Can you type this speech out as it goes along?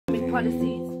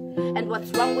policies. And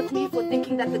what's wrong with me for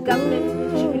thinking that the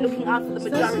government should be looking out for the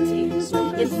majority?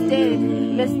 Instead,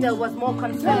 Mr. was more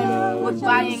concerned with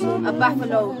buying a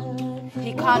buffalo.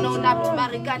 He can't own up to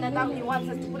Marikana, now he wants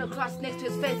us to put a cross next to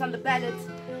his face on the ballot.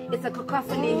 It's a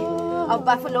cacophony of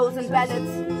buffaloes and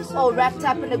ballots, all wrapped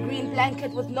up in a green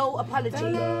blanket with no apology.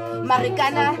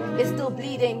 Marikana is still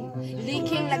bleeding,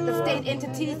 leaking like the state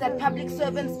entities that public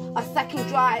servants are sucking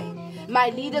dry. My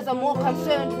leaders are more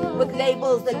concerned with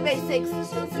labels than basics.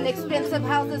 In expensive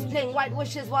houses playing white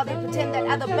wishes while they pretend that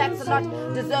other blacks are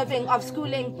not deserving of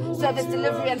schooling, service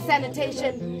delivery and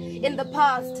sanitation. In the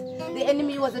past, the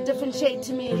enemy was a different shade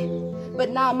to me, but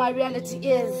now my reality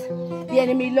is the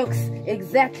enemy looks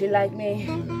exactly like me.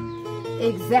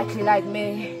 Exactly like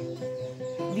me.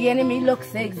 The enemy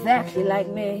looks exactly like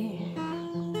me.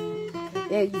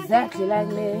 Exactly like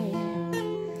me.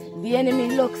 The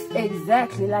enemy looks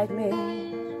exactly like me.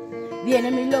 The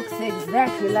enemy looks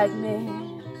exactly like me.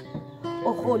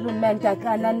 Urhulumente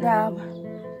akanandaba.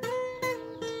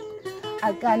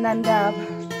 Akanandaba.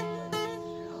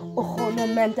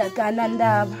 Urhulumente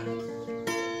akanandaba.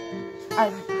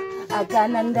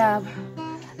 Akanandaba.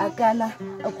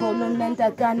 Urhulumente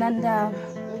akanandaba.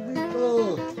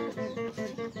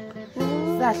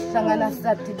 Sahlangana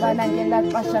sadibana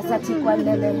ngelaxesha sathi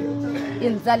kwanele.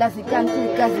 Inzala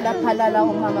zikantuka zilaphalala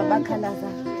umama bakhalaza.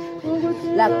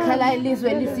 Lakhala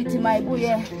ilizwe lisithi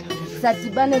mayibuye.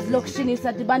 Sadibana ezilokishini,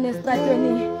 sadibana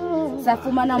esitratweni.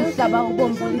 Safumana umhlaba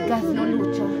ubomvu ligazi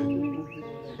nolutsha.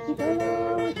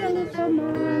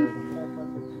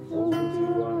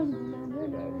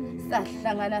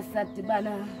 Sahlangana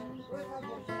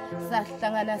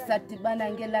sadibana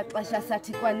ngelaxesha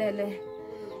sathi kwanele.